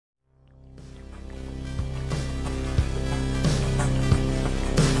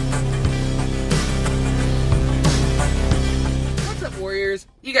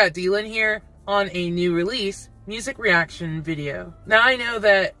got Dylan here on a new release music reaction video. Now I know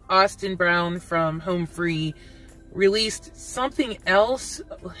that Austin Brown from Home Free released something else,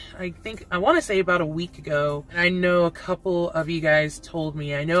 I want to say about a week ago. I know a couple of you guys told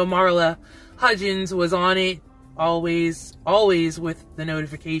me. I know Marla Hudgens was on it, always with the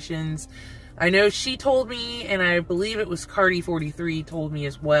notifications. I know she told me, and I believe it was Cardi43 told me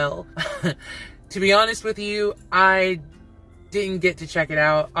as well. To be honest with you, I didn't get to check it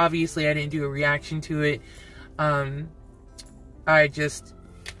out. Obviously, I didn't do a reaction to it. I just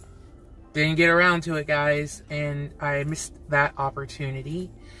didn't get around to it, guys, and I missed that opportunity.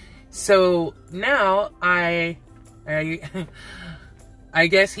 So now I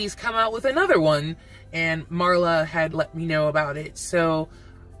guess he's come out with another one, and Marla had let me know about it. So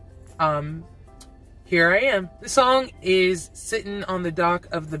here I am. The song is Sittin' on the Dock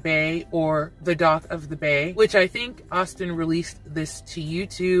of the Bay, or The Dock of the Bay, which I think Austin released this to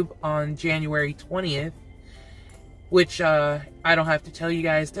YouTube on January 20th, which I don't have to tell you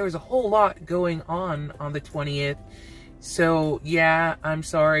guys, there was a whole lot going on the 20th. So yeah, I'm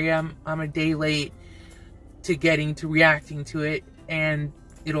sorry, I'm a day late to getting to reacting to it, and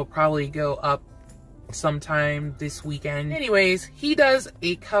it'll probably go up sometime this weekend. Anyways, he does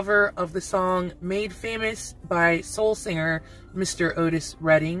a cover of the song made famous by soul singer Mr. Otis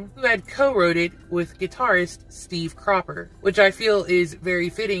Redding, who had co-wrote it with guitarist Steve Cropper, which I feel is very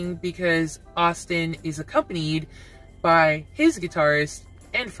fitting because Austin is accompanied by his guitarist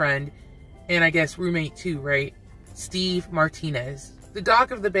and friend, and I guess roommate too, right? Steve Martinez. The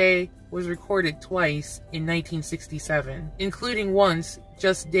Dock of the Bay was recorded twice in 1967, including once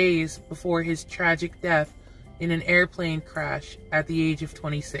just days before his tragic death in an airplane crash at the age of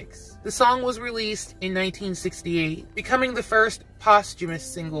 26. The song was released in 1968, becoming the first posthumous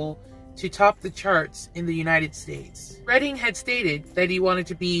single to top the charts in the United States. Redding had stated that he wanted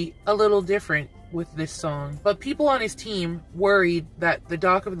to be a little different with this song, but people on his team worried that The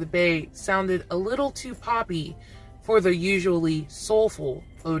Dock of the Bay sounded a little too poppy for the usually soulful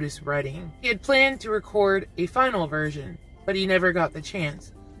Otis Redding. He had planned to record a final version, but he never got the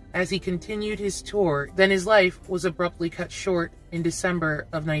chance, as he continued his tour. Then his life was abruptly cut short in December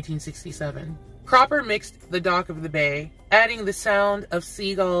of 1967. Cropper mixed The Dock of the Bay, adding the sound of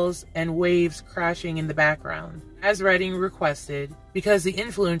seagulls and waves crashing in the background, as Redding requested, because the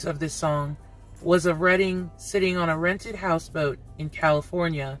influence of this song was of Redding sitting on a rented houseboat in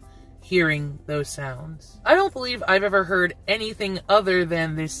California, hearing those sounds. I don't believe I've ever heard anything other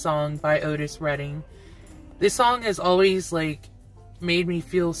than this song by Otis Redding. This song has always, made me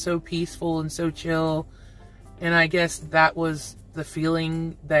feel so peaceful and so chill, and I guess that was the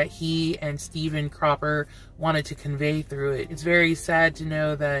feeling that he and Stephen Cropper wanted to convey through it. It's very sad to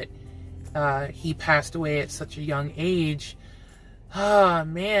know that he passed away at such a young age. Ah,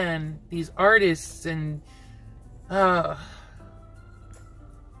 man, these artists and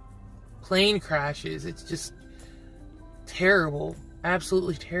plane crashes, it's just terrible.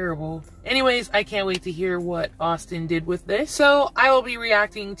 Absolutely terrible. Anyways, I can't wait to hear what Austin did with this. So I will be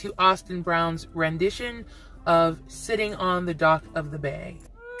reacting to Austin Brown's rendition of Sitting on the Dock of the Bay.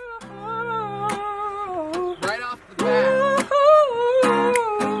 Right off the bat.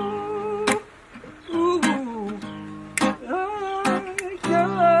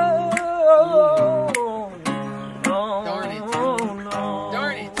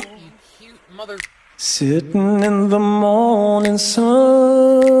 Darn it, you cute mother... Sitting in the morning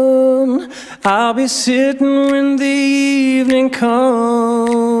sun, I'll be sitting when the evening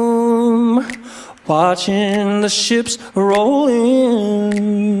come, watching the ships roll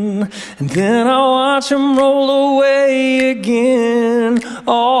in, and then I'll watch them roll away again.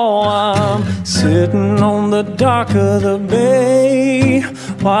 Oh, I'm sitting on the dock of the bay,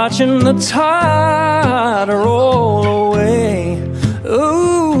 watching the tide roll away.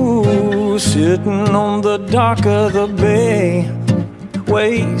 Ooh, sitting on the dock of the bay,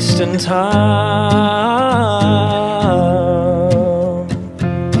 wasting time.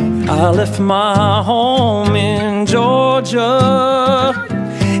 I left my home in Georgia,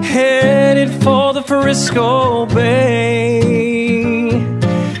 headed for the Frisco Bay,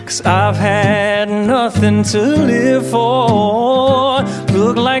 'cause I've had nothing to live for.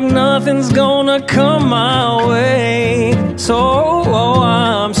 Look like nothing's gonna come my way. So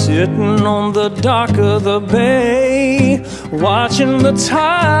I'm sitting on the dock of the bay, watching the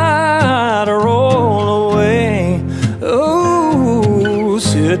tide roll away. Ooh,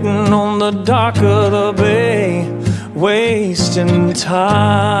 sitting on the dock of the bay, wasting time.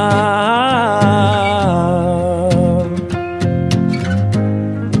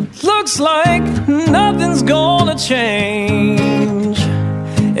 Looks like nothing's gonna change.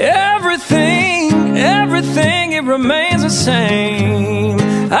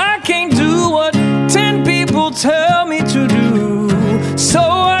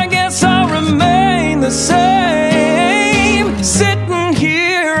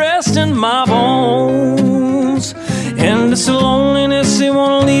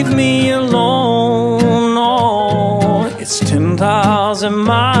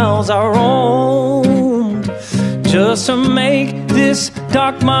 miles I roam just to make this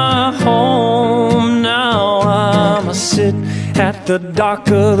dock my home. Now I'm a sit at the dock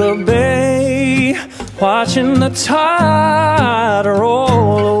of the bay, watching the tide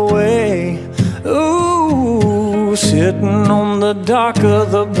roll away. Ooh, sitting on the dock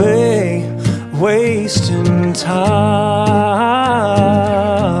of the bay, wasting time.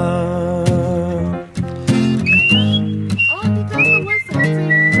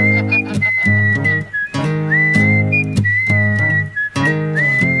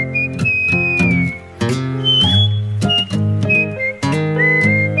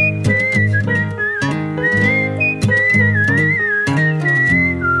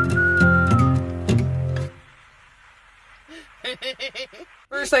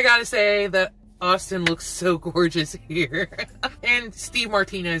 First, I gotta say that Austin looks so gorgeous here. And Steve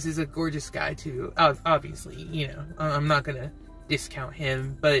Martinez is a gorgeous guy too, obviously, you know. I'm not gonna discount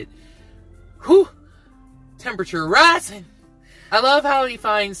him, but whew, temperature rising. I love how he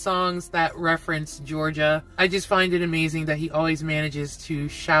finds songs that reference Georgia. I just find it amazing that he always manages to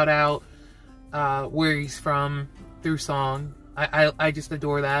shout out where he's from through song. I just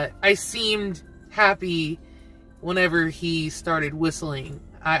adore that. I seemed happy whenever he started whistling.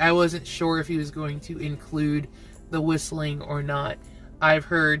 I wasn't sure if he was going to include the whistling or not. I've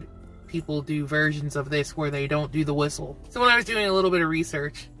heard people do versions of this where they don't do the whistle. So when I was doing a little bit of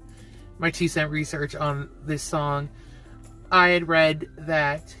research, my 2-cent research on this song, I had read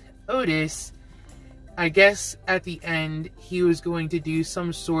that Otis, I guess at the end, he was going to do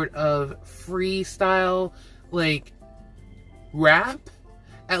some sort of freestyle, like, rap.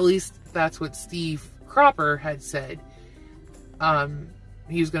 At least that's what Steve Cropper had said.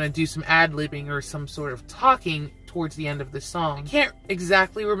 He was going to do some ad-libbing or some sort of talking towards the end of the song. I can't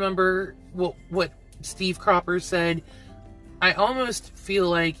exactly remember what Steve Cropper said. I almost feel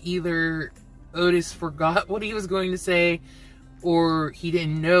like either Otis forgot what he was going to say or he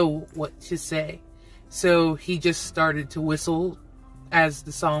didn't know what to say. So he just started to whistle as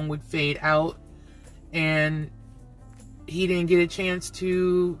the song would fade out, and he didn't get a chance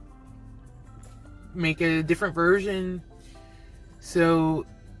to make a different version. So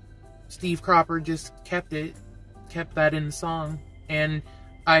Steve Cropper just kept that in the song, and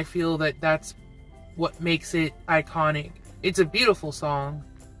I feel that that's what makes it iconic. It's a beautiful song,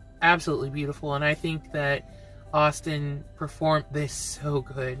 absolutely beautiful, and I think that Austin performed this so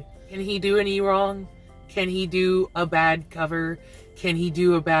good. Can he do any wrong? Can he do a bad cover? Can he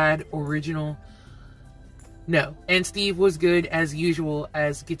do a bad original? No. And Steve was good as usual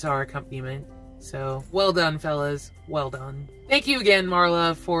as guitar accompaniment. So, well done, fellas. Well done. Thank you again,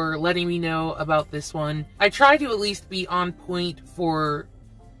 Marla, for letting me know about this one. I try to at least be on point for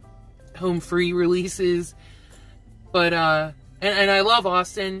home free releases. But, and I love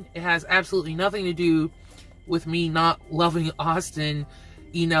Austin. It has absolutely nothing to do with me not loving Austin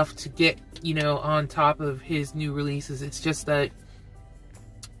enough to get, you know, on top of his new releases. It's just that,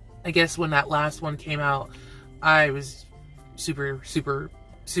 I guess when that last one came out, I was super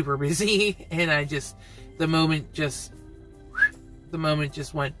busy, and the moment just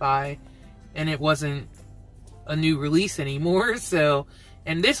went by, and it wasn't a new release anymore. So,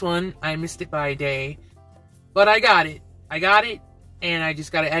 and this one, I missed it by a day, but I got it, and I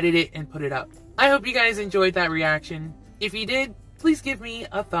just gotta edit it and put it up. I hope you guys enjoyed that reaction. If you did, please give me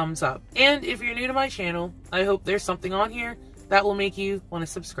a thumbs up. And if you're new to my channel, I hope there's something on here that will make you want to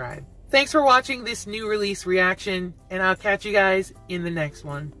subscribe. Thanks for watching this new release reaction, and I'll catch you guys in the next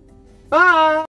one. Bye!